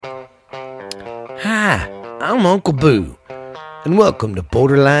I'm Uncle Boo, and welcome to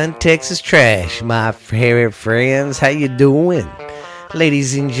Borderline Texas Trash, my favorite friends. How you doing?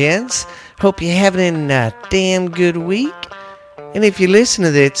 Ladies and gents, hope you're having a damn good week. And if you listen to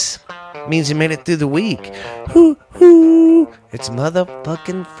this, it means you made it through the week. Hoo hoo! It's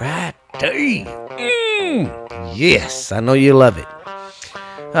motherfucking Friday. Yes, I know you love it.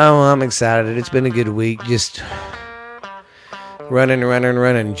 Oh, I'm excited. It's been a good week. Just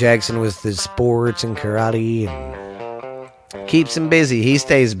running. Jackson with the sports and karate and keeps him busy. He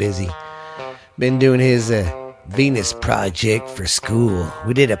stays busy. Been doing his Venus project for school.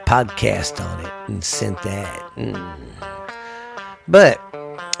 We did a podcast on it and sent that. But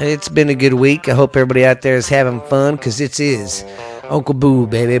it's been a good week. I hope everybody out there is having fun, because it is Uncle Boo,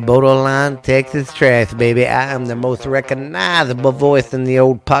 baby. Borderline Texas Trash, baby. I am the most recognizable voice in the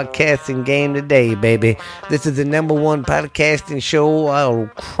old podcasting game today, baby. This is the number one podcasting show all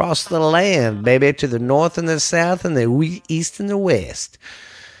across the land, baby. To the north and the south and the east and the west.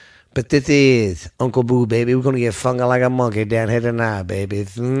 But this is Uncle Boo, baby. We're going to get funky like a monkey down here tonight, baby.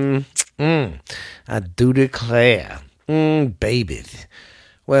 I do declare. Baby.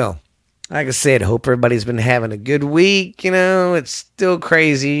 Well, like I said, hope everybody's been having a good week. You know, it's still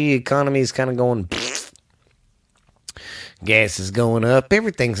crazy. Economy's kind of going. Gas is going up.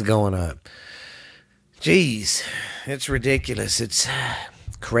 Everything's going up. Jeez, it's ridiculous. It's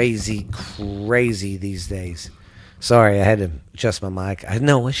crazy these days. Sorry, I had to adjust my mic. I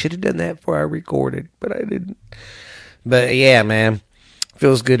know I should have done that before I recorded, but I didn't. But yeah, man.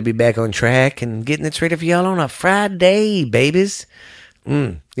 Feels good to be back on track and getting it ready for y'all on a Friday, babies.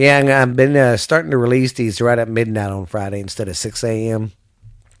 Yeah, I've been starting to release these right at midnight on Friday instead of 6 a.m.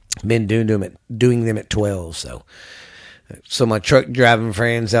 Been doing them at 12. So my truck driving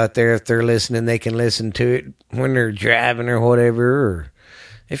friends out there, if they're listening, they can listen to it when they're driving or whatever. Or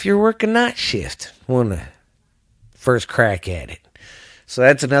if you're working night shift, want to first crack at it. So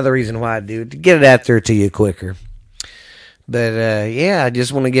that's another reason why I do it, to get it out there to you quicker. But, yeah, I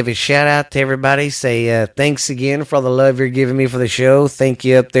just want to give a shout out to everybody. Say thanks again for all the love you're giving me for the show. Thank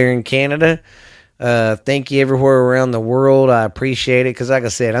you up there in Canada. Thank you everywhere around the world. I appreciate it, because like I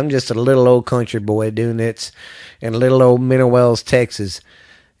said, I'm just a little old country boy doing this in little old Mineral Wells, Texas,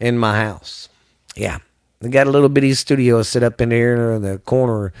 in my house. Yeah, I got a little bitty studio set up in there in the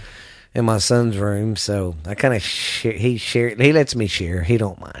corner in my son's room, so I kind of he lets me share. He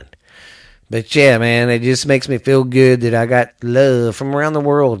don't mind. But yeah, man, it just makes me feel good that I got love from around the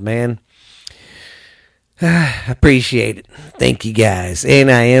world, man. I appreciate it. Thank you, guys.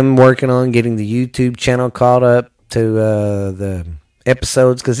 And I am working on getting the YouTube channel caught up to the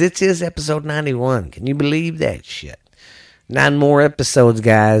episodes, because it is episode 91. Can you believe that shit? 9 more episodes,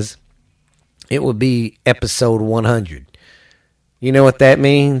 guys. It will be episode 100. You know what that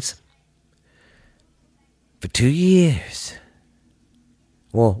means? For 2 years.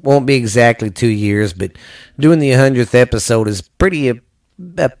 Well, won't be exactly 2 years, but doing the 100th episode is a pretty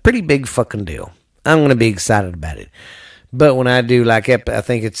big fucking deal. I'm going to be excited about it. But when I do, like, I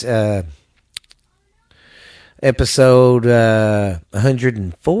think it's episode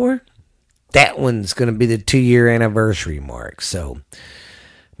 104, that one's going to be the 2-year anniversary mark. So,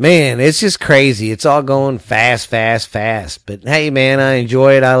 man, it's just crazy. It's all going fast. But, hey, man, I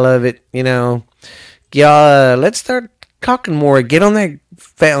enjoy it. I love it. You know, y'all, let's start talking more. Get on my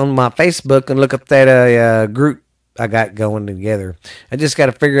Facebook and look up that group I got going together. I just got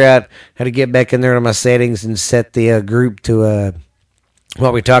to figure out how to get back in there on my settings and set the group to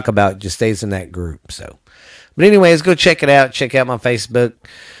what we talk about just stays in that group. So, but anyways, go check it out. Check out my Facebook.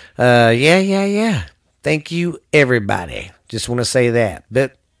 Yeah. Thank you, everybody. Just want to say that.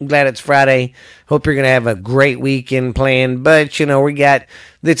 But I'm glad it's Friday. Hope you're gonna have a great weekend planned. But you know,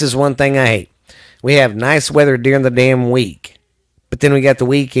 this is one thing I hate. We have nice weather during the damn week. But then we got the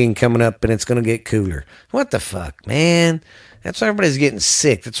weekend coming up and it's going to get cooler. What the fuck, man? That's why everybody's getting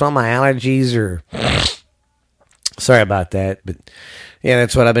sick. That's why my allergies are... Sorry about that. But yeah,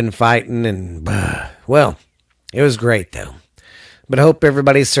 that's what I've been fighting. And well, it was great though. But I hope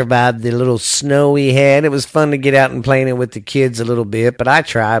everybody survived the little snow we had. It was fun to get out and play it with the kids a little bit. But I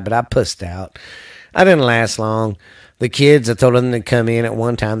tried, but I pussed out. I didn't last long. The kids, I told them to come in at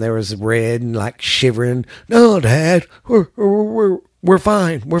one time. There was red and like shivering. No, Dad, we're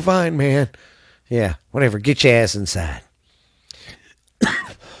fine. We're fine, man. Yeah, whatever. Get your ass inside.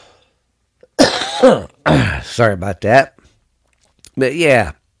 Sorry about that. But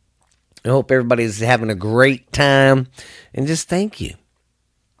yeah, I hope everybody's having a great time. And just thank you.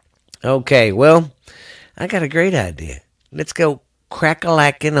 Okay, well, I got a great idea. Let's go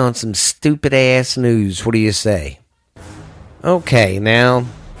crack-a-lacking on some stupid-ass news. What do you say? Okay, now,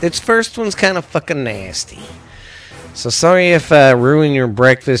 This first one's kind of fucking nasty. So sorry if I ruin your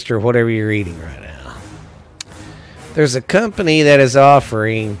breakfast or whatever you're eating right now. There's a company that is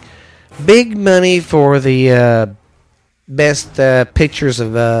offering big money for the best pictures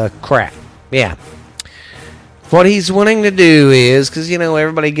of crap. Yeah. What he's wanting to do is, because,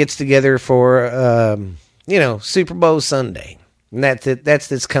 everybody gets together for, Super Bowl Sunday. And that's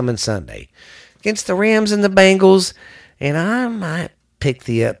this coming Sunday. Against the Rams and the Bengals. And I might pick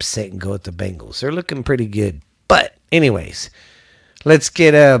the upset and go with the Bengals. They're looking pretty good. But, anyways, let's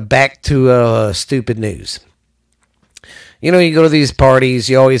get back to stupid news. You go to these parties,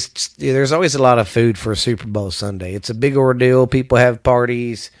 there's always a lot of food for Super Bowl Sunday. It's a big ordeal. People have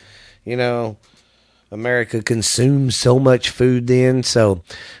parties, America consumes so much food then. So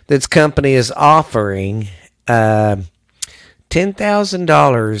this company is offering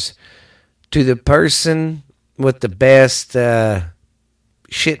 $10,000 to the person with the best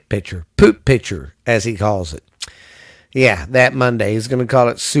shit picture, poop picture, as he calls it. Yeah, that Monday. He's going to call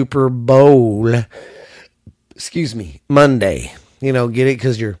it Super Bowl. Monday. Get it?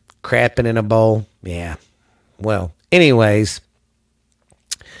 Because you're crapping in a bowl. Yeah. Well, anyways.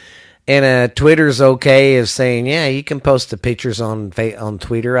 And Twitter's okay of saying, yeah, you can post the pictures on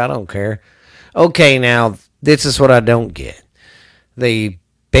Twitter. I don't care. Okay, now, this is what I don't get. They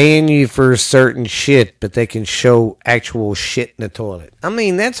ban you for certain shit, but they can show actual shit in the toilet. I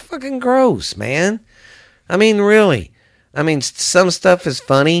mean, that's fucking gross, man. I mean, really. I mean, some stuff is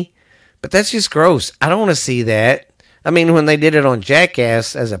funny, but that's just gross. I don't want to see that. I mean, when they did it on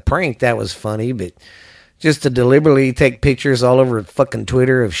Jackass as a prank, that was funny, but just to deliberately take pictures all over fucking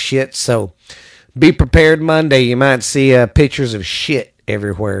Twitter of shit. So be prepared Monday. You might see pictures of shit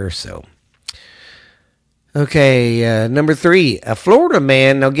everywhere. So, okay, number 3, a Florida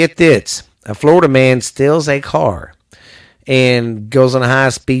man. Now get this. A Florida man steals a car and goes on a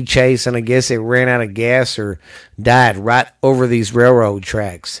high-speed chase, and I guess it ran out of gas or died right over these railroad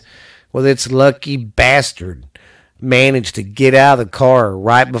tracks. Well, this lucky bastard managed to get out of the car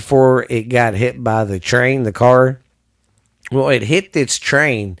right before it got hit by the train, the car. Well, it hit this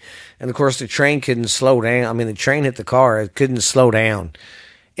train, and of course the train couldn't slow down. I mean, the train hit the car. It couldn't slow down.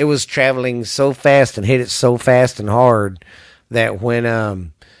 It was traveling so fast and hit it so fast and hard that when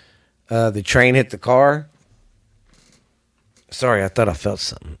the train hit the car... Sorry, I thought I felt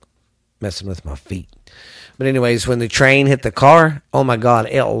something messing with my feet. But anyways, when the train hit the car, oh my God,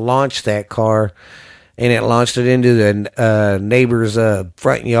 it launched that car, and it launched it into the neighbor's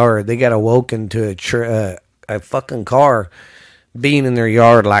front yard. They got awoken to a fucking car being in their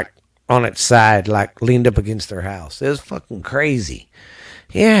yard, like on its side, like leaned up against their house. It was fucking crazy.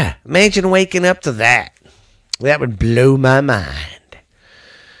 Yeah, imagine waking up to that. That would blow my mind.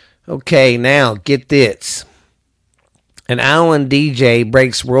 Okay, now get this. An island DJ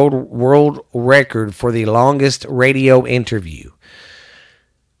breaks world record for the longest radio interview.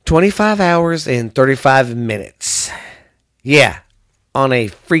 25 hours and 35 minutes. Yeah, on a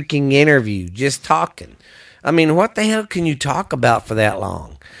freaking interview, just talking. I mean, what the hell can you talk about for that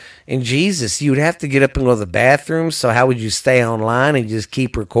long? And Jesus, you would have to get up and go to the bathroom, so how would you stay online and just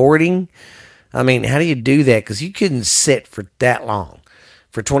keep recording? I mean, how do you do that? Because you couldn't sit for that long.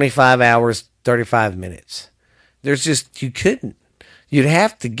 For 25 hours, 35 minutes. You couldn't. You'd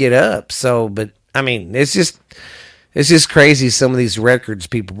have to get up. So, but I mean, it's just crazy. Some of these records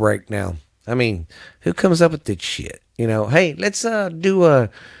people break now. I mean, who comes up with this shit? Hey, let's do a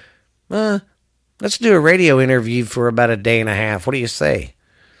radio interview for about a day and a half. What do you say?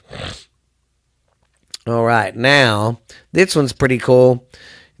 All right, now this one's pretty cool.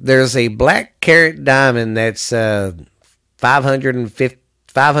 There's a black carat diamond that's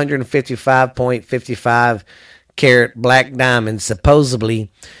 555.55 carat black diamond. Supposedly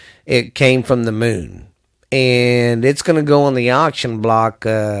it came from the moon, and it's going to go on the auction block.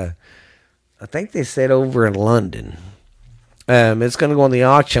 I think they said over in London. It's going to go on the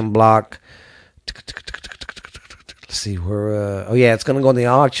auction block. Let's see where. It's going to go on the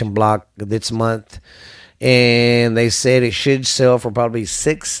auction block this month, and they said it should sell for probably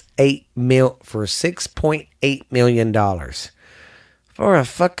 $6.8 million for a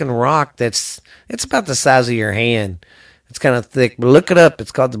fucking rock it's about the size of your hand. It's kind of thick, but look it up.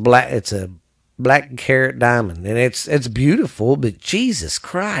 It's called it's a black carat diamond, and it's beautiful. But Jesus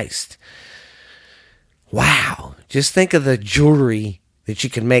Christ, wow! Just think of the jewelry that you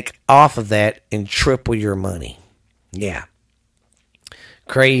can make off of that and triple your money. Yeah,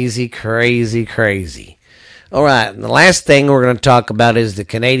 crazy, crazy, crazy. All right, and the last thing we're going to talk about is the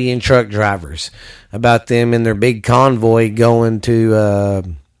Canadian truck drivers, about them and their big convoy going to,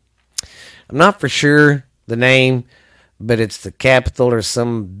 I'm not for sure the name, but it's the capital or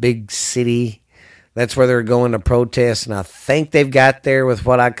some big city. That's where they're going to protest, and I think they've got there with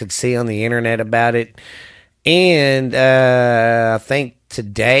what I could see on the internet about it. And I think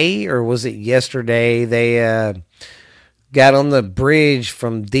today, or was it yesterday, they got on the bridge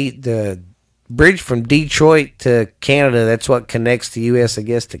from the bridge from Detroit to Canada. That's what connects the U.S., I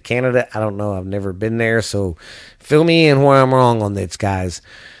guess, to Canada. I don't know. I've never been there, so fill me in where I'm wrong on this, guys.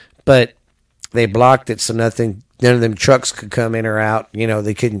 But they blocked it so none of them trucks could come in or out. You know,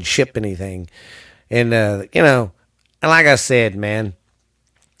 they couldn't ship anything. And, you know, and like I said, man,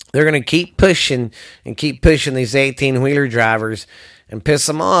 they're going to keep pushing these 18-wheeler drivers and piss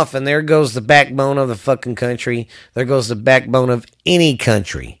them off. And there goes the backbone of the fucking country. There goes the backbone of any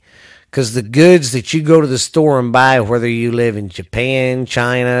country. Because the goods that you go to the store and buy, whether you live in Japan,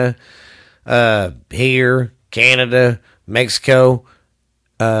 China, here, Canada, Mexico,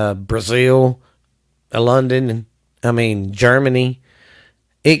 Brazil, London, Germany,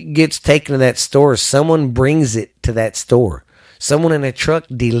 it gets taken to that store. Someone brings it to that store. Someone in a truck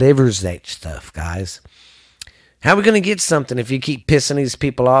delivers that stuff, guys. How are we going to get something if you keep pissing these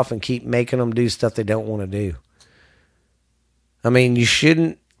people off and keep making them do stuff they don't want to do? You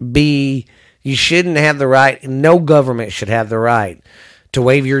shouldn't have the right, no government should have the right to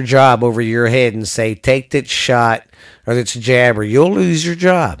wave your job over your head and say, take that shot or that jab or you'll lose your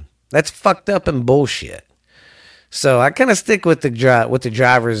job. That's fucked up and bullshit. So I kind of stick with the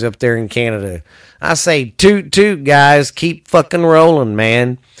drivers up there in Canada. I say, toot, toot, guys, keep fucking rolling,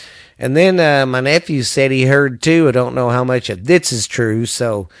 man. And then my nephew said he heard too. I don't know how much of this is true.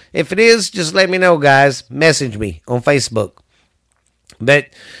 So if it is, just let me know, guys. Message me on Facebook. But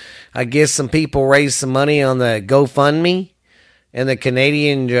I guess some people raised some money on the GoFundMe and the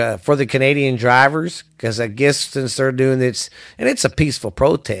Canadian for the Canadian drivers, because I guess since they're doing this, and it's a peaceful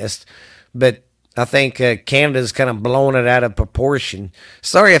protest, but I think Canada's kind of blowing it out of proportion.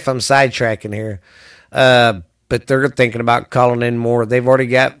 Sorry if I'm sidetracking here, but they're thinking about calling in more. They've already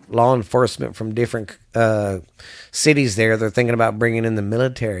got law enforcement from different cities there. They're thinking about bringing in the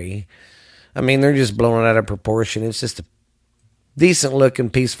military. They're just blowing it out of proportion. It's just a decent looking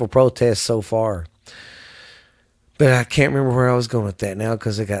peaceful protest so far, but I can't remember where I was going with that now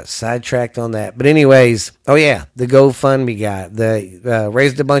because I got sidetracked on that. But anyways, oh yeah, the GoFundMe guy, they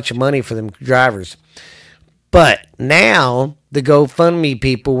raised a bunch of money for them drivers, but now the GoFundMe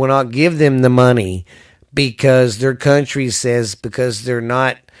people will not give them the money because their country says, because they're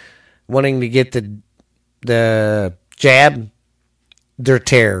not wanting to get the jab, they're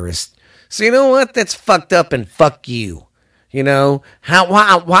terrorists. So you know what? That's fucked up, and fuck you. You know,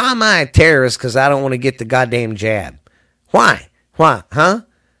 why am I a terrorist because I don't want to get the goddamn jab? Why? Huh?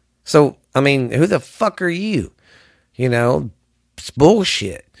 So, who the fuck are you? You know, it's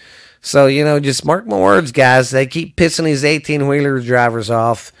bullshit. So, just mark my words, guys. They keep pissing these 18-wheeler drivers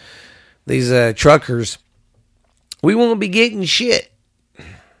off, these truckers. We won't be getting shit.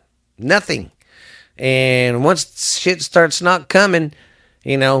 Nothing. And once shit starts not coming,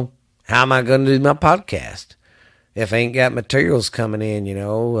 how am I going to do my podcast? If I ain't got materials coming in,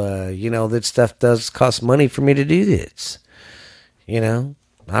 that stuff does cost money for me to do this.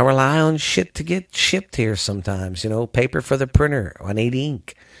 I rely on shit to get shipped here sometimes, paper for the printer. I need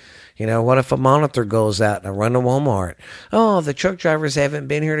ink. What if a monitor goes out and I run to Walmart? Oh, the truck drivers haven't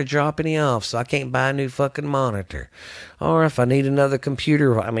been here to drop any off, so I can't buy a new fucking monitor. Or if I need another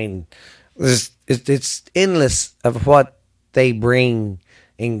computer, it's endless of what they bring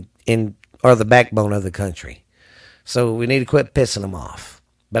in are the backbone of the country. So we need to quit pissing them off.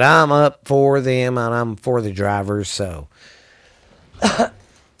 But I'm up for them, and I'm for the drivers, so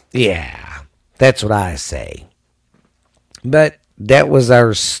yeah, that's what I say. But that was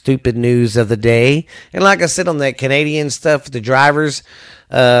our stupid news of the day. And like I said on that Canadian stuff, the drivers,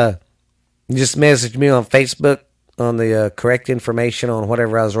 just messaged me on Facebook on the correct information on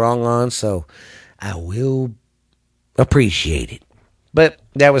whatever I was wrong on, so I will appreciate it. But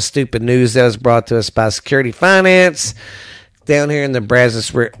that was stupid news. That was brought to us by Security Finance down here in the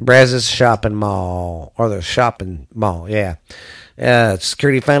Brazos Shopping Mall, or the shopping mall, yeah.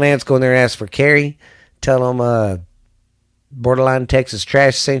 Security Finance, go in there and ask for Carrie. Tell them Borderline Texas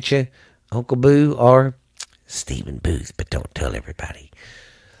Trash sent you, Uncle Boo, or Stephen Booth, but don't tell everybody.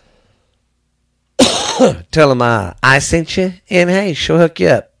 Tell them I sent you, and hey, she'll hook you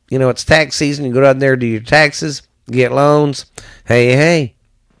up. It's tax season. You go down there, do your taxes, get loans. Hey.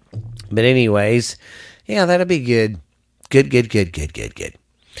 But anyways, yeah, that'll be good. Good.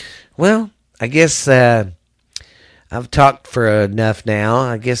 Well, I guess I've talked for enough now.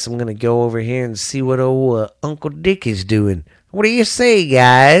 I guess I'm going to go over here and see what old Uncle Dick is doing. What do you say,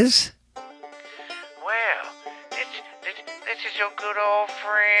 guys? Well, did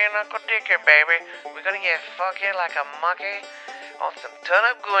and Uncle Dickie, baby. We're gonna get funky like a monkey on some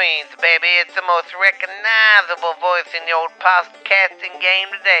turnip greens, baby. It's the most recognizable voice in the old podcasting game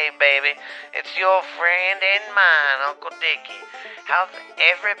today, baby. It's your friend and mine, Uncle Dickie. How's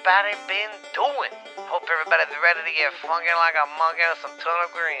everybody been doing? Hope everybody's ready to get funky like a monkey on some turnip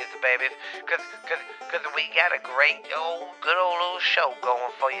greens, baby. Cause we got a great good old little show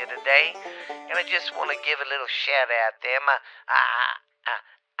going for you today. And I just want to give a little shout out there.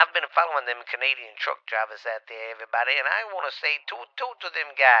 I've been following them Canadian truck drivers out there, everybody, and I want to say toot to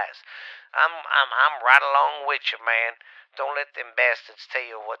them guys. I'm right along with you, man. Don't let them bastards tell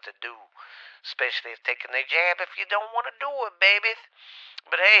you what to do, especially if taking their jab if you don't want to do it, babies.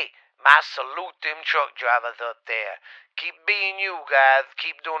 But hey, my salute them truck drivers up there. Keep being you guys.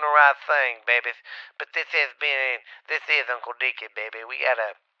 Keep doing the right thing, babies. But this is Uncle Dickie, baby.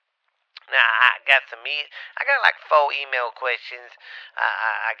 Now, I got like 4 email questions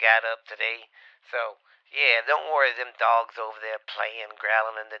I got up today. So, yeah, don't worry, them dogs over there playing,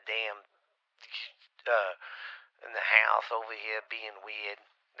 growling in the damn, in the house over here being weird.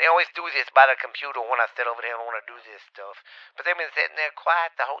 They always do this by the computer when I sit over there and want to do this stuff. But they've been sitting there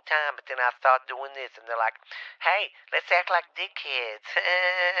quiet the whole time, but then I start doing this, and they're like, hey, let's act like dickheads.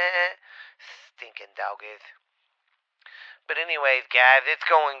 Stinking doggies. But anyways, guys, it's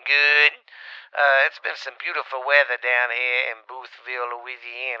going good. It's been some beautiful weather down here in Boothville,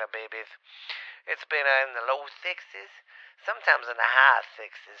 Louisiana, babies. It's been in the low 60s, sometimes in the high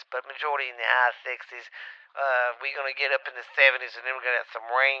 60s, but majority in the high 60s. We're going to get up in the 70s, and then we're going to have some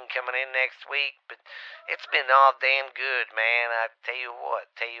rain coming in next week. But it's been all damn good, man. I tell you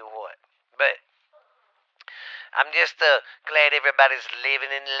what. But I'm just glad everybody's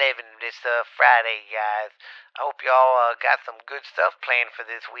living and living this Friday, guys. I hope y'all got some good stuff planned for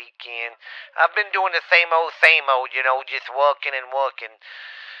this weekend. I've been doing the same old, just working and working.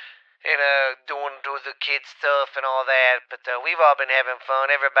 And doing the kids stuff and all that. But we've all been having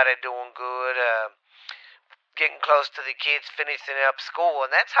fun. Everybody doing good. Getting close to the kids finishing up school,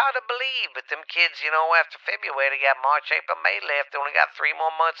 and that's hard to believe, but them kids, after February, they got March, April, May left. They only got 3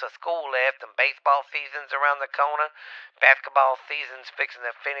 more months of school left, and baseball season's around the corner. Basketball season's fixing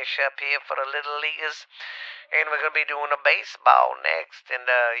to finish up here for the little leaguers, and we're going to be doing the baseball next, and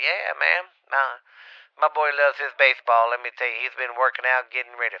yeah, man, my boy loves his baseball. Let me tell you, he's been working out,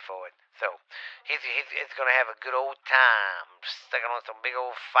 getting ready for it. So, he's going to have a good old time, sticking on some big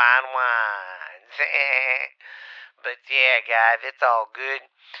old fine wines. But yeah, guys, it's all good.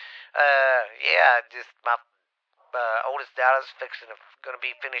 Yeah, just my oldest daughter's going to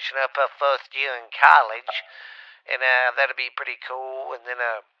be finishing up her first year in college, and that'll be pretty cool. And then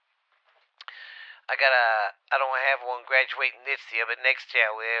I don't have one graduating this year, but next year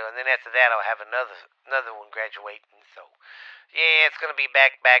I will. And then after that, I'll have another one graduating. So, yeah, it's going to be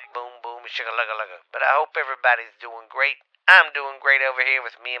back, boom, boom, sugar, lugga. But I hope everybody's doing great. I'm doing great over here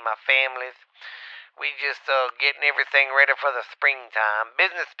with me and my families. We just getting everything ready for the springtime.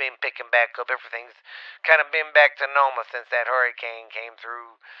 Business been picking back up. Everything's kind of been back to normal since that hurricane came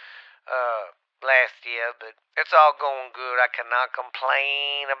through last year. But it's all going good. I cannot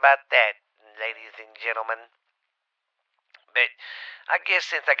complain about that, ladies and gentlemen. But I guess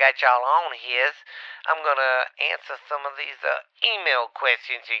since I got y'all on here, I'm going to answer some of these email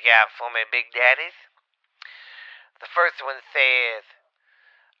questions you got for me, Big Daddies. The first one says,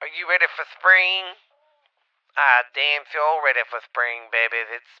 are you ready for spring? Damn sure ready for spring, baby.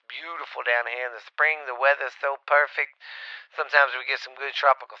 It's beautiful down here in the spring. The weather's so perfect. Sometimes we get some good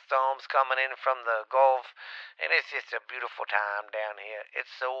tropical storms coming in from the Gulf, and it's just a beautiful time down here.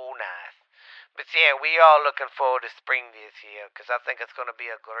 It's so nice. But yeah, we are looking forward to spring this year, because I think it's going to be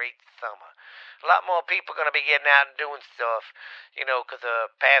a great summer. A lot more people are going to be getting out and doing stuff, because the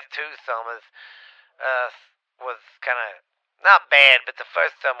past 2 summers was kind of not bad, but the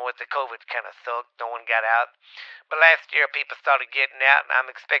first summer with the COVID kind of sucked. No one got out. But last year people started getting out, and I'm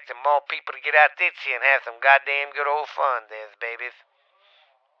expecting more people to get out this year and have some goddamn good old fun, there's babies.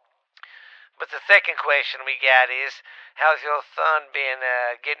 But the second question we got is, how's your son been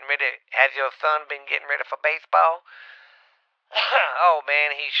getting ready? Has your son been getting ready for baseball? Oh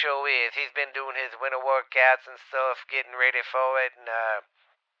man, he sure is. He's been doing his winter workouts and stuff, getting ready for it, and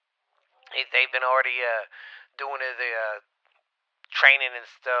they've been already doing his training and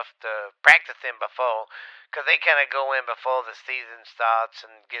stuff to practicing before, because they kind of go in before the season starts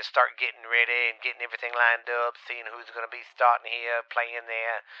and start getting ready and getting everything lined up, seeing who's going to be starting here, playing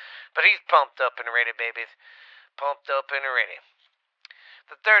there. But he's pumped up and ready, babies. Pumped up and ready.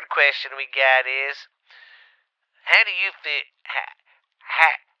 The third question we got is, how do you feel?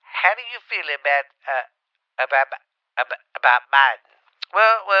 How do you feel about Biden?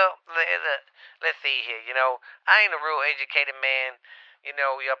 Let's see here. I ain't a real educated man.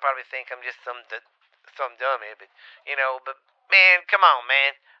 Y'all probably think I'm just some dummy, but man, come on,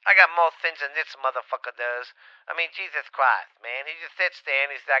 man. I got more sense than this motherfucker does. I mean, Jesus Christ, man. He just sits there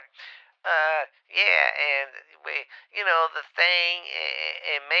and he's like, yeah, and the thing,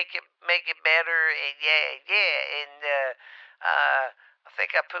 and make it better, and yeah, and I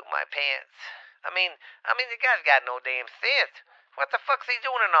think I pooped my pants. I mean, the guy's got no damn sense. What the fuck's he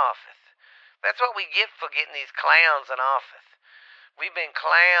doing in office? That's what we get for getting these clowns in office. We've been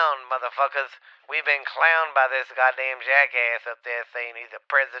clowned, motherfuckers. We've been clowned by this goddamn jackass up there saying he's a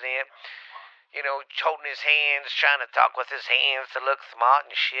president. Holding his hands, trying to talk with his hands to look smart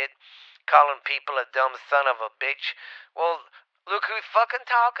and shit. Calling people a dumb son of a bitch. Well, look who's fucking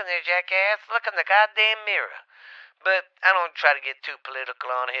talking there, jackass. Look in the goddamn mirror. But I don't try to get too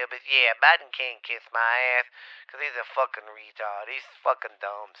political on here, but yeah, Biden can't kiss my ass, 'cause he's a fucking retard. He's fucking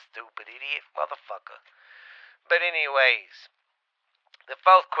dumb, stupid, idiot, motherfucker. But anyways, the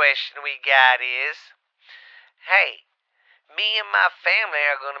fourth question we got is, hey, me and my family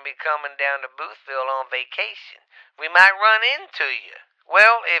are going to be coming down to Boothville on vacation. We might run into you.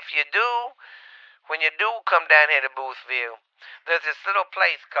 Well, if you do, when you do come down here to Boothville, there's this little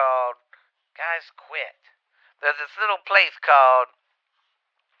place called, guys, quit. There's this little place called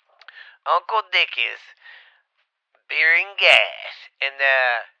Uncle Dickie's Beer and Gas. And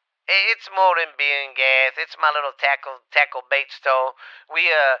it's more than beer and gas. It's my little tackle bait store. We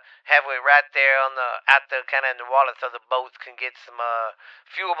have it right there out there kind of in the water, so the boats can get some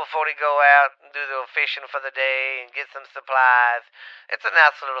fuel before they go out and do the fishing for the day and get some supplies. It's a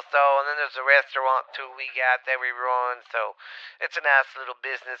nice little store. And then there's a restaurant too we got that we run. So it's a nice little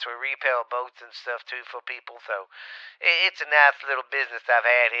business. We repair boats and stuff too for people. So it's a nice little business I've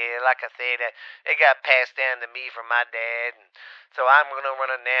had here. Like I said, it got passed down to me from my dad, and so I'm going to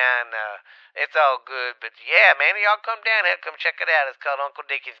run it now, and it's all good. But yeah, man, y'all come down here, come check it out. It's called Uncle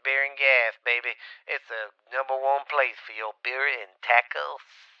Dickie's Beer and Gas, baby. It's a #1 place for your beer and tackle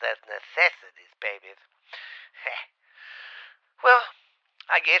necessities, baby. Well,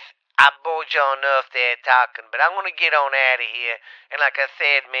 I guess I bored y'all enough there talking, but I'm going to get on out of here. And like I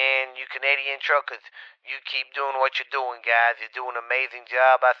said, man, you Canadian truckers, you keep doing what you're doing, guys. You're doing an amazing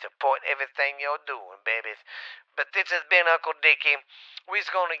job. I support everything you're doing, babies. But this has been Uncle Dickie. We're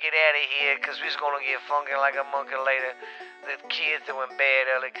just going to get out of here because we're just going to get funky like a monkey later. The kids are in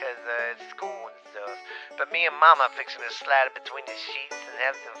bed early because it's school and stuff. But me and Mama are fixing to slide between the sheets and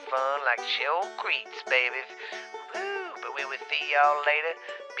have some fun like show creeps, babies. Woo! But we will see y'all later.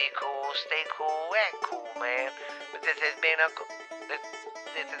 Be cool, stay cool, act cool, man. But this has been Uncle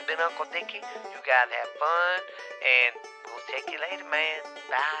Dickie. You guys have fun, and we'll take you later, man.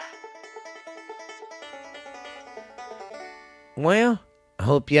 Bye. Well, I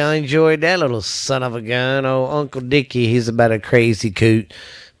hope y'all enjoyed that little son of a gun. Oh, Uncle Dickie, he's about a crazy coot.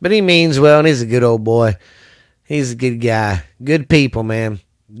 But he means well, and he's a good old boy. He's a good guy. Good people, man.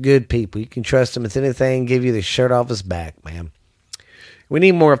 Good people. You can trust him with anything, give you the shirt off his back, man. We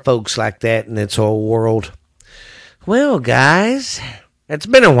need more folks like that in this whole world. Well, guys, it's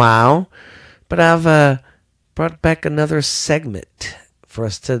been a while, but I've brought back another segment for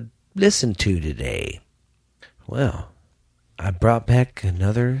us to listen to today. Well, I brought back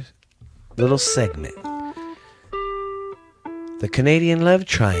another little segment. The Canadian Love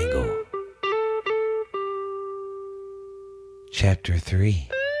Triangle. Chapter 3.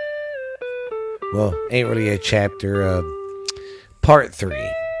 Well, ain't really a chapter, Part 3.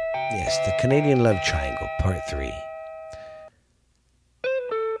 Yes, the Canadian Love Triangle, Part 3.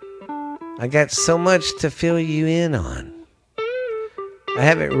 I got so much to fill you in on. I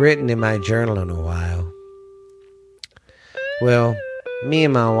haven't written in my journal in a while. Well, me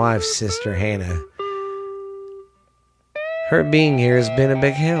and my wife's sister, Hannah, her being here has been a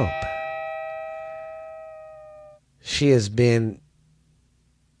big help. She has been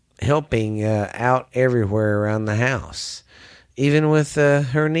helping out everywhere around the house, even with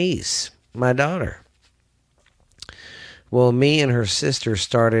her niece, my daughter. Well, me and her sister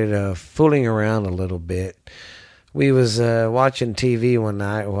started fooling around a little bit. We was watching TV one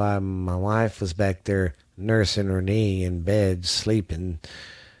night while my wife was back there nursing her knee in bed, sleeping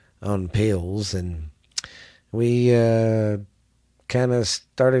on pills, and we kind of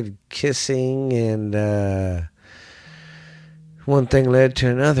started kissing, and one thing led to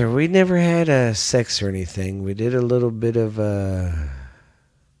another. We never had sex or anything. We did a little bit of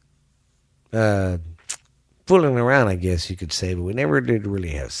fooling around, I guess you could say, but we never did really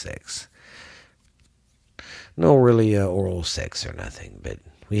have sex. No really oral sex or nothing, but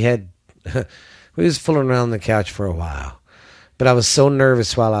we had... We was fooling around the couch for a while. But I was so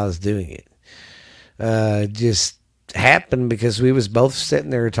nervous while I was doing it. Just happened because we was both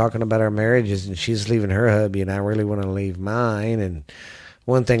sitting there talking about our marriages, and she's leaving her hubby, and I really want to leave mine, and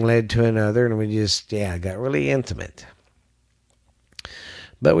one thing led to another, and we just, got really intimate.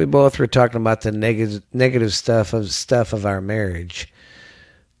 But we both were talking about the negative stuff of our marriage.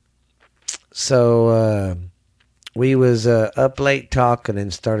 So we was up late talking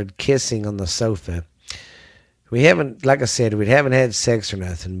and started kissing on the sofa. We haven't, like I said, we haven't had sex or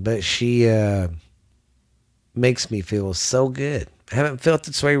nothing, but she makes me feel so good. I haven't felt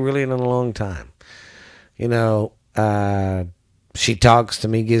this way really in a long time. You know, she talks to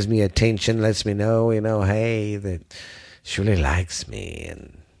me, gives me attention, lets me know, hey, that she really likes me.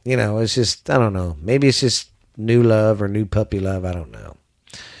 And, it's just, I don't know. Maybe it's just new love or new puppy love. I don't know.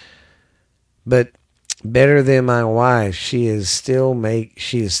 But better than my wife, she is still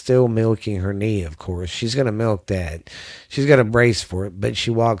milking her knee, of course. She's going to milk that. She's got a brace for it, but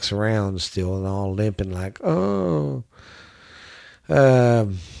she walks around still and all limping like, oh. But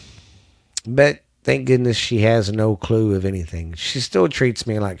thank goodness she has no clue of anything. She still treats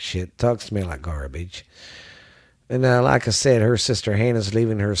me like shit, talks to me like garbage. And like I said, her sister Hannah's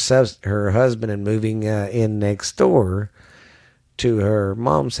leaving her husband and moving in next door to her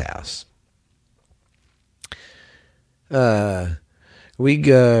mom's house. We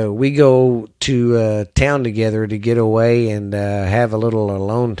go to town together to get away and have a little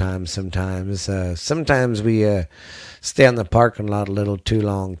alone time sometimes. Sometimes we stay in the parking lot a little too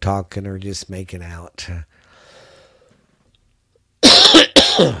long talking or just making out.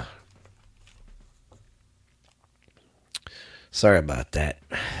 Sorry about that.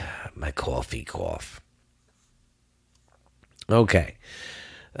 My coffee cough. Okay.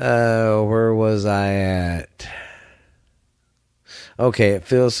 Where was I at? Okay, it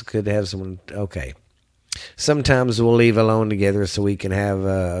feels good to have someone. Okay. Sometimes we'll leave alone together so we can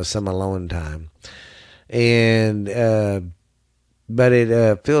have some alone time. And, but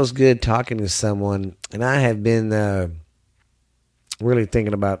it feels good talking to someone. And I have been really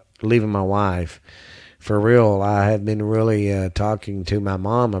thinking about leaving my wife. For real, I have been really talking to my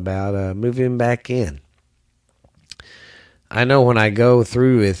mom about moving back in. I know when I go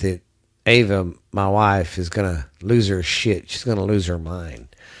through with it, Ava, my wife, is going to lose her shit. She's going to lose her mind.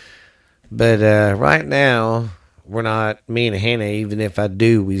 But right now, we're not, me and Hannah, even if I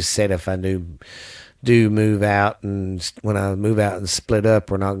do, we said if I do move out, and when I move out and split up,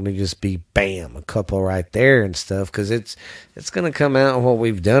 we're not going to just be, bam, a couple right there and stuff, because it's going to come out what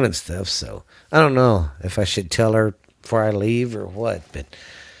we've done and stuff. So I don't know if I should tell her before I leave or what, but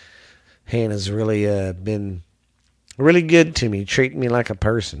Hannah's really been really good to me, treating me like a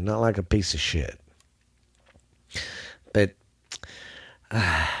person, not like a piece of shit. But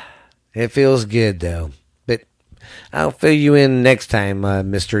it feels good, though. But I'll fill you in next time,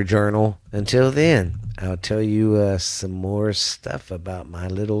 Mr. Journal. Until then, I'll tell you some more stuff about my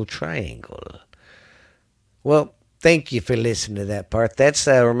little triangle. Well, thank you for listening to that part. That's,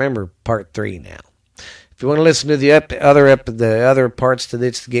 remember, part 3 now. If you want to listen to the other parts to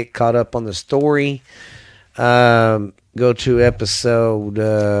this to get caught up on the story, go to episode,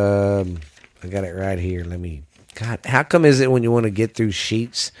 I got it right here. God, how come is it when you want to get through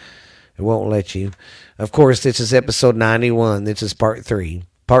sheets, it won't let you? Of course, this is episode 91. This is part 3.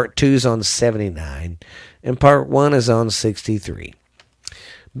 Part 2 is on 79. And part 1 is on 63.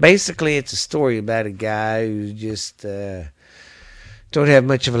 Basically, it's a story about a guy who just don't have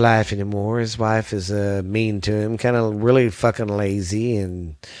much of a life anymore. His wife is mean to him, kind of really fucking lazy,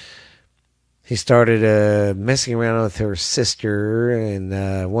 and he started messing around with her sister,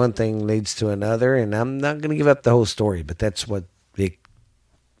 and one thing leads to another, and I'm not going to give up the whole story, but that's what it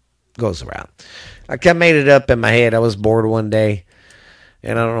goes around. I kind of made it up in my head. I was bored one day,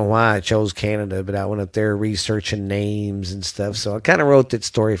 and I don't know why I chose Canada, but I went up there researching names and stuff, so I kind of wrote that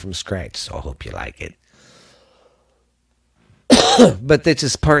story from scratch, so I hope you like it. But this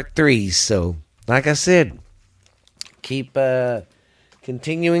is part 3, so like I said, keep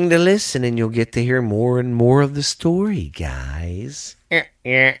continuing to listen, and you'll get to hear more and more of the story, guys.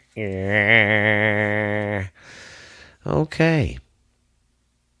 Okay.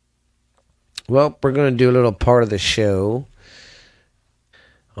 Well, we're going to do a little part of the show.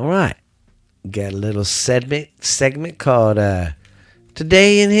 All right. Got a little segment called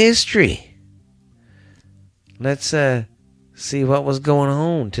Today in History. Let's see what was going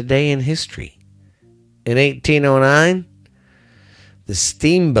on today in history. In 1809, the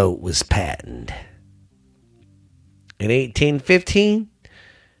steamboat was patented. In 1815,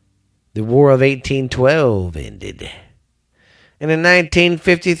 the War of 1812 ended. And in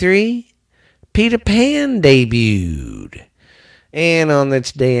 1953, Peter Pan debuted. And on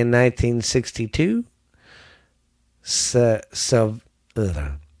this day in 1962, Sylvia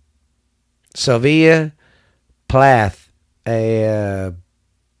Plath, a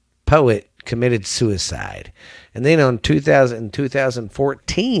poet, committed suicide. And then on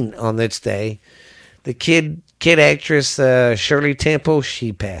 2014, on this day, the kid actress Shirley Temple,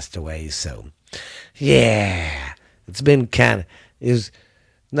 she passed away. So, yeah, it's been it was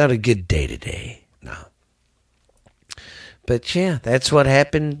not a good day today. No. But yeah, that's what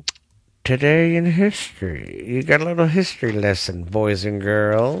happened today in history. You got a little history lesson, boys and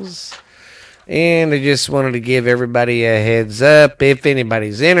girls. And I just wanted to give everybody a heads up. If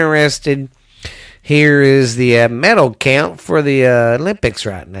anybody's interested, here is the medal count for the Olympics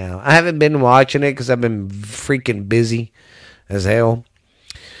right now. I haven't been watching it because I've been freaking busy as hell.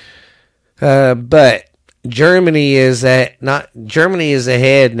 But Germany is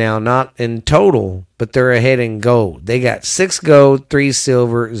ahead now, not in total, but they're ahead in gold. They got 6 gold, 3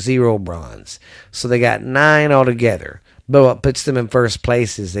 silver, 0 bronze. So they got 9 altogether. But what puts them in first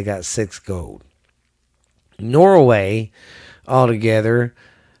place is they got 6 gold. Norway altogether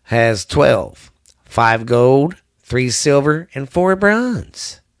has 12. 5 gold, 3 silver, and 4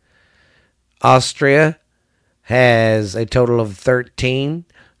 bronze. Austria has a total of 13.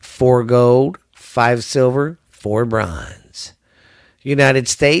 4 gold, 5 silver, 4 bronze. United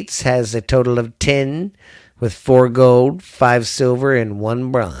States has a total of 10 with 4 gold, 5 silver, and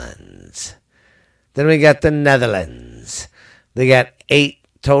 1 bronze. Then we got the Netherlands. They got 8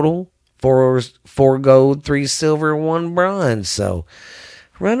 total, 4 gold, 3 silver, 1 bronze. So,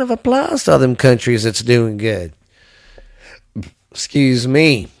 round of applause to all them countries that's doing good. Excuse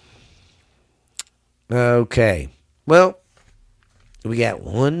me. Okay. Well, we got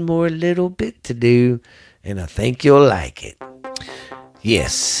one more little bit to do, and I think you'll like it.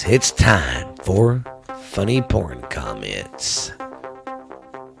 Yes, it's time for funny porn comments.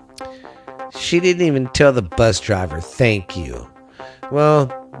 She didn't even tell the bus driver thank you.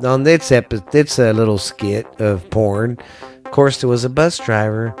 Well, on this episode, it's a little skit of porn. Of course, there was a bus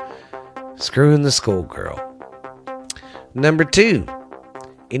driver screwing the schoolgirl. Number 2.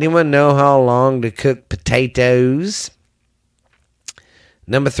 Anyone know how long to cook potatoes?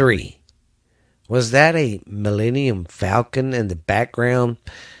 Number 3. Was that a Millennium Falcon in the background?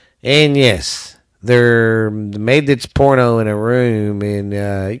 And yes, they made this porno in a room,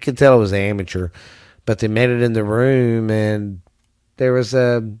 and you could tell it was amateur, but they made it in the room, and there was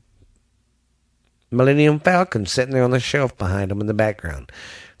a Millennium Falcon sitting there on the shelf behind them in the background.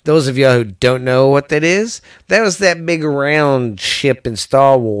 Those of y'all who don't know what that is, that was that big round ship in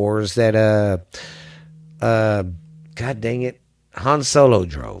Star Wars that, God dang it, Han Solo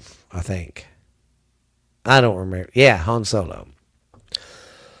drove, I think. I don't remember. Yeah, Han Solo.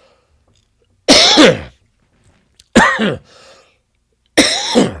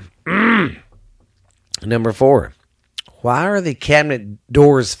 Number 4. Why are the cabinet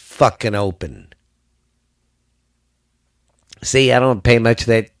doors fucking open? See, I don't pay much of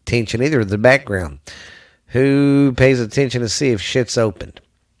that attention either to the background. Who pays attention to see if shit's opened?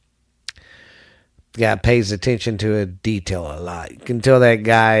 The guy pays attention to a detail a lot. You can tell that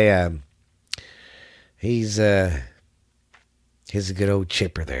guy, he's a good old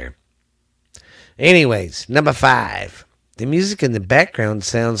chipper there. Anyways, number 5. The music in the background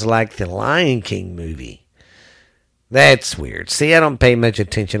sounds like the Lion King movie. That's weird. See, I don't pay much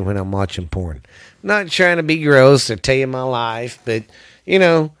attention when I'm watching porn. Not trying to be gross or tell you my life, but, you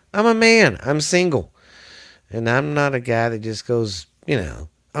know, I'm a man. I'm single. And I'm not a guy that just goes, you know,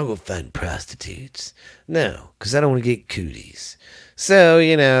 I'll go find prostitutes. No, because I don't want to get cooties. So,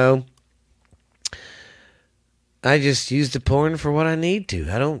 you know, I just use the porn for what I need to.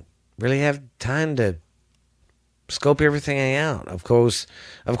 I don't really have time to scope everything out. Of course,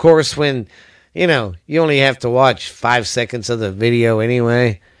 when, you know, you only have to watch 5 seconds of the video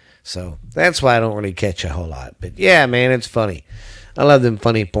anyway. So that's why I don't really catch a whole lot. But yeah, man, it's funny. I love them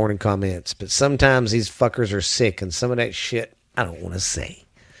funny porn comments. But sometimes these fuckers are sick, and some of that shit I don't want to say.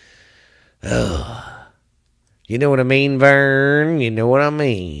 Ugh. You know what I mean, Vern? You know what I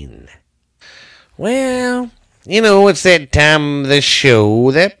mean. Well, you know, it's that time of the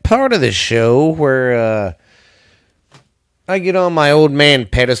show, that part of the show where I get on my old man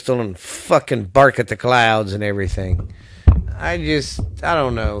pedestal and fucking bark at the clouds and everything. I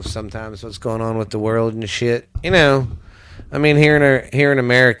don't know sometimes what's going on with the world and shit. You know, I mean, here in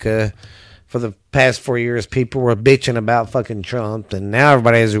America, for the past 4 years, people were bitching about fucking Trump, and now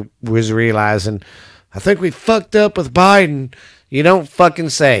everybody was realizing, I think we fucked up with Biden. You don't fucking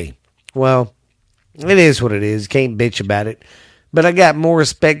say. Well, it is what it is. Can't bitch about it. But I got more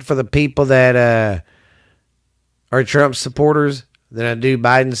respect for the people that are Trump supporters than I do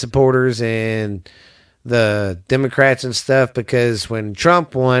Biden supporters and the Democrats and stuff, because when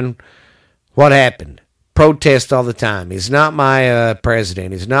Trump won, what happened? Protest all the time. He's not my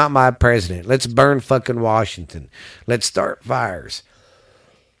president. He's not my president. Let's burn fucking Washington. Let's start fires.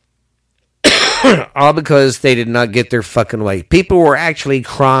 All because they did not get their fucking way. People were actually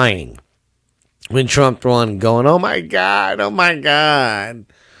crying when Trump won, going, oh my God, oh my God.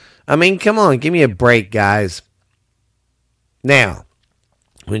 I mean, come on, give me a break, guys. Now,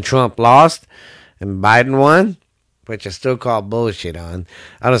 when Trump lost and Biden won, which I still call bullshit on,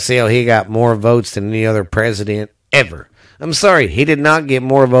 I don't see how he got more votes than any other president ever. I'm sorry, he did not get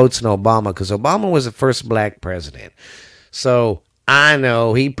more votes than Obama, because Obama was the first black president. So I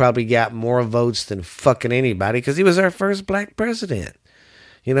know he probably got more votes than fucking anybody, because he was our first black president.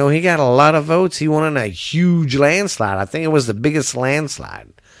 You know, he got a lot of votes. He won in a huge landslide. I think it was the biggest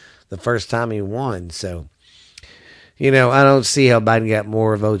landslide the first time he won. So, you know, I don't see how Biden got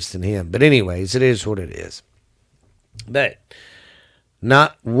more votes than him. But anyways, it is what it is. But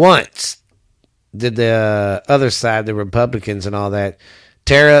not once did the other side, the Republicans and all that,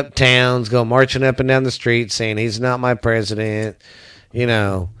 tear up towns, go marching up and down the street saying he's not my president. You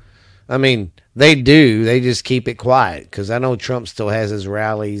know, I mean, they do. They just keep it quiet, because I know Trump still has his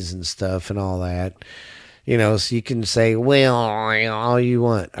rallies and stuff and all that. You know, so you can say, well, all you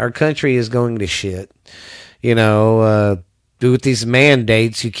want. Our country is going to shit. You know, with these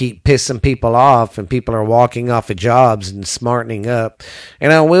mandates, you keep pissing people off, and people are walking off of jobs and smartening up.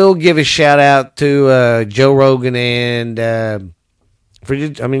 And I will give a shout out to Joe Rogan and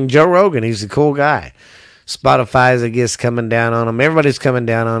Joe Rogan. He's a cool guy. Spotify's, I guess, coming down on him. Everybody's coming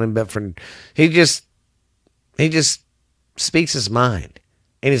down on him, but he just speaks his mind,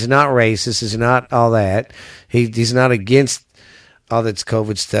 and he's not racist. He's not all that. He's not against all that's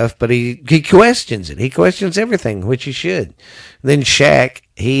COVID stuff, but he questions it. He questions everything, which he should. Then Shaq,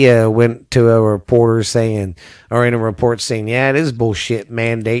 he went to a reporter saying, or in a report saying, yeah, it is bullshit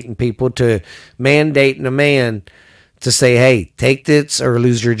mandating a man to say, hey, take this or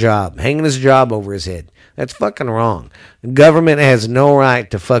lose your job, hanging his job over his head. That's fucking wrong. The government has no right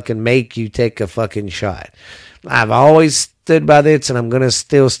to fucking make you take a fucking shot. I've always stood by this, and I'm going to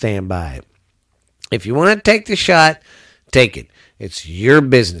still stand by it. If you want to take the shot, take it. It's your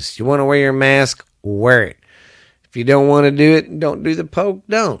business. You want to wear your mask, wear it. If you don't want to do it, don't do the poke,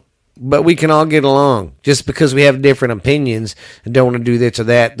 don't. But we can all get along. Just because we have different opinions and don't want to do this or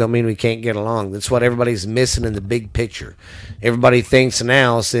that, don't mean we can't get along. That's what everybody's missing in the big picture. Everybody thinks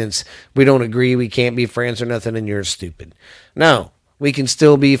now, since we don't agree, we can't be friends or nothing, and you're stupid. No, we can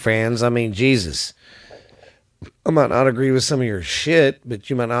still be friends. I mean, Jesus. I might not agree with some of your shit, but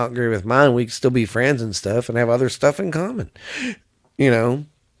you might not agree with mine. We can still be friends and stuff and have other stuff in common. You know?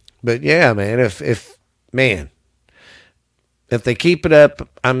 But yeah, man, if they keep it up,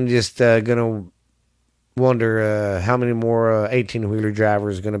 I'm just going to wonder how many more 18-wheeler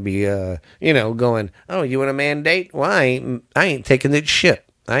drivers are going to be, going, oh, you want a mandate? Well, I ain't taking that shit.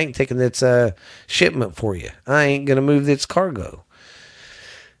 I ain't taking this shipment for you. I ain't going to move this cargo.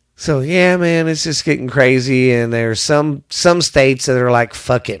 So, yeah, man, it's just getting crazy. And there's some states that are like,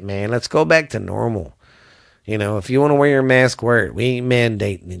 fuck it, man. Let's go back to normal. You know, if you want to wear your mask, wear it. We ain't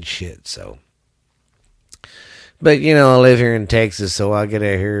mandating and shit, so. But, you know, I live here in Texas, so I get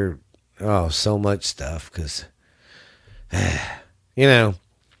to hear, so much stuff. Because, you know,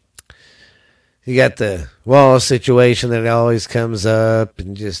 you got the wall situation that always comes up.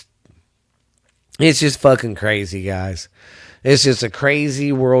 And it's just fucking crazy, guys. It's just a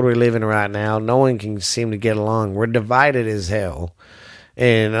crazy world we live in right now. No one can seem to get along. We're divided as hell.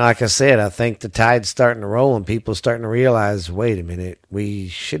 And like I said, I think the tide's starting to roll and people starting to realize, wait a minute, we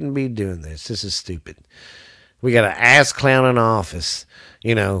shouldn't be doing this. This is stupid. We got an ass clown in office.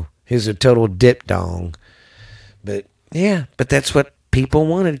 You know, he's a total dip dong. But, yeah, but that's what people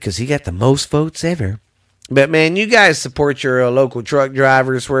wanted because he got the most votes ever. But, man, you guys support your local truck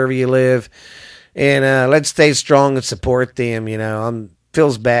drivers wherever you live. And let's stay strong and support them. You know, I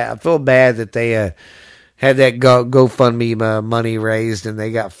feel bad that they had that GoFundMe money raised and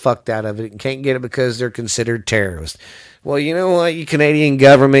they got fucked out of it and can't get it because they're considered terrorists. Well, you know what, you Canadian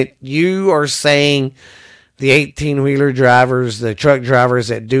government, you are saying the 18-wheeler drivers, the truck drivers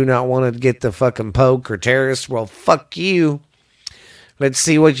that do not want to get the fucking poke or terrorists. Well, fuck you. Let's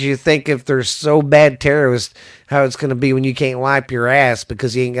see what you think if they're so bad terrorists, how it's going to be when you can't wipe your ass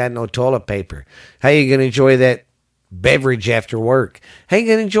because you ain't got no toilet paper. How you going to enjoy that beverage after work? How you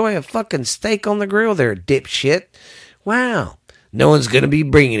going to enjoy a fucking steak on the grill there, dipshit? Wow. No one's going to be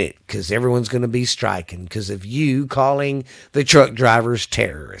bringing it because everyone's going to be striking because of you calling the truck drivers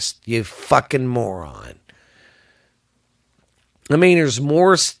terrorists. You fucking moron. I mean, there's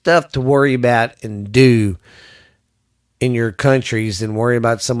more stuff to worry about and do in your countries than worry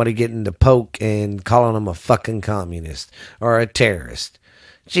about somebody getting the poke and calling them a fucking communist or a terrorist.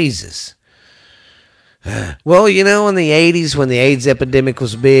 Jesus. Well, you know, in the 80s when the AIDS epidemic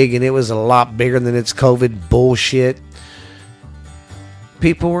was big and it was a lot bigger than its COVID bullshit,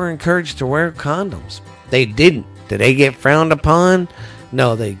 people were encouraged to wear condoms. They didn't. Did they get frowned upon?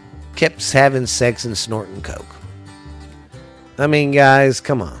 No, they kept having sex and snorting coke. I mean, guys,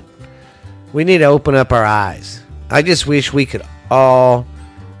 come on. We need to open up our eyes. I just wish we could all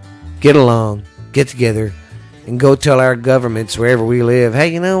get along, get together, and go tell our governments wherever we live,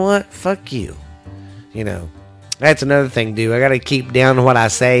 hey, you know what? Fuck you. You know, that's another thing, dude. I got to keep down what I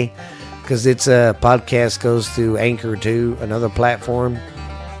say because it's a podcast goes through Anchor too, another platform.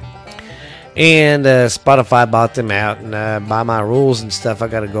 And Spotify bought them out, and by my rules and stuff, I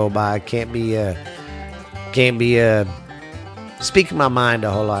got to go by. I can't be speaking my mind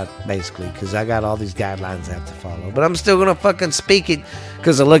a whole lot, basically, because I got all these guidelines I have to follow. But I'm still gonna fucking speak it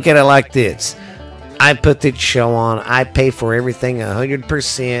because I look at it like this. I put this show on. I pay for everything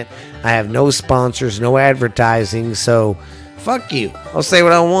 100%. I have no sponsors, no advertising, so fuck you. I'll say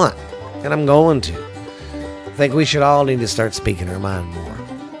what I want, and I'm going to. I think we should all need to start speaking our mind more.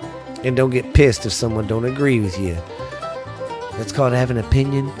 And don't get pissed if someone don't agree with you. It's called having an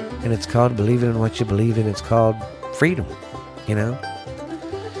opinion, and it's called believing in what you believe in. It's called freedom, you know?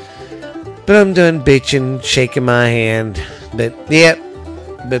 But I'm done bitching, shaking my hand. But, yeah.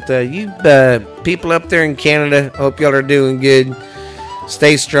 But you people up there in Canada, hope y'all are doing good.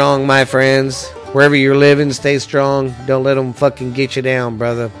 Stay strong, my friends. Wherever you're living, stay strong. Don't let them fucking get you down,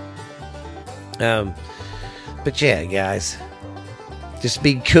 brother. But yeah, guys. Just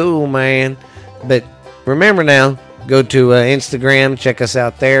be cool, man. But remember now, go to Instagram, check us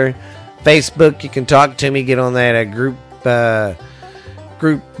out there. Facebook, you can talk to me, get on that group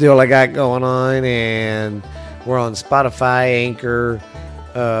deal I got going on. And we're on Spotify, Anchor,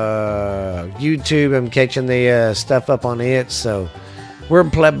 YouTube. I'm catching the stuff up on it. So we're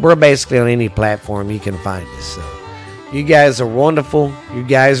basically on any platform you can find us. So you guys are wonderful. You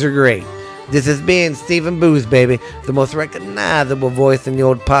guys are great. This has been Stephen Booth, baby. The most recognizable voice in the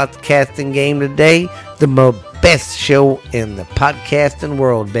old podcasting game today. The best show in the podcasting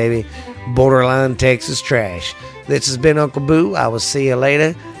world, baby. Borderline Texas trash. This has been Uncle Boo. I will see you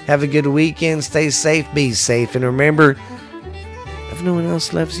later. Have a good weekend. Stay safe. Be safe. And remember, if no one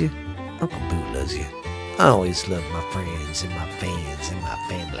else loves you, Uncle Boo loves you. I always love my friends and my fans and my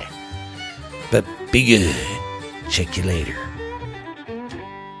family. But be good. Check you later.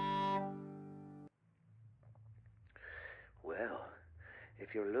 Well,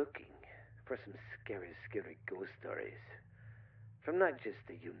 if you're looking for some scary ghost stories from not just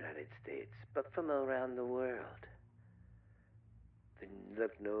the United States, but from around the world, then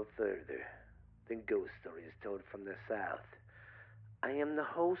look no further than Ghost Stories Told from the South. I am the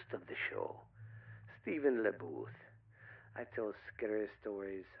host of the show, Stephen LeBooth. I tell scary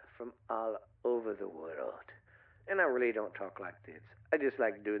stories from all over the world. And I really don't talk like this. I just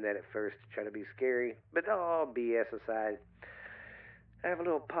like doing that at first to try to be scary. But all BS aside, I have a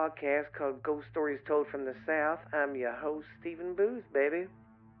little podcast called Ghost Stories Told from the South. I'm your host, Stephen Booth, baby.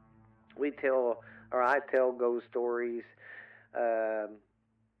 I tell ghost stories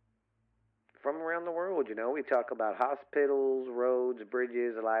from around the world, you know. We talk about hospitals, roads,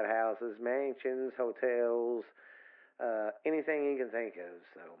 bridges, lighthouses, mansions, hotels, anything you can think of.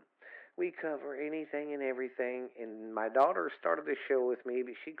 So we cover anything and everything. And my daughter started the show with me,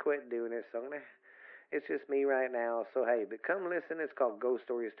 but she quit doing it, so it's just me right now. So hey, but come listen. It's called Ghost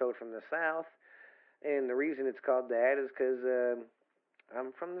Stories Told from the South. And the reason it's called that is because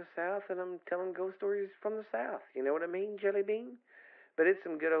I'm from the South and I'm telling ghost stories from the South. You know what I mean, Jelly Bean? But it's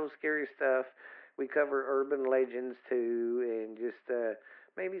some good old scary stuff. We cover urban legends too, and just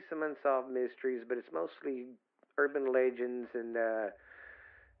maybe some unsolved mysteries, but it's mostly urban legends and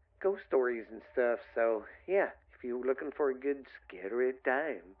ghost stories and stuff. So yeah, if you're looking for a good scary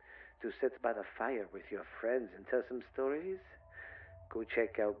time to sit by the fire with your friends and tell some stories, go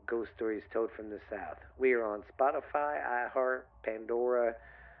check out Ghost Stories Told from the South. We are on Spotify, iHeart, Pandora,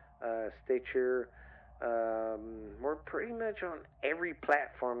 Stitcher. We're pretty much on every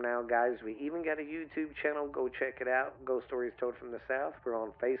platform now, guys. We even got a YouTube channel. Go check it out. Ghost Stories Told from the South. We're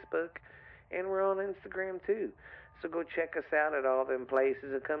on Facebook, and we're on Instagram too. So go check us out at all them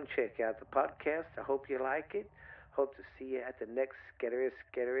places and come check out the podcast. I hope you like it. Hope to see you at the next scary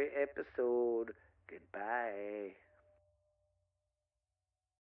episode. Goodbye.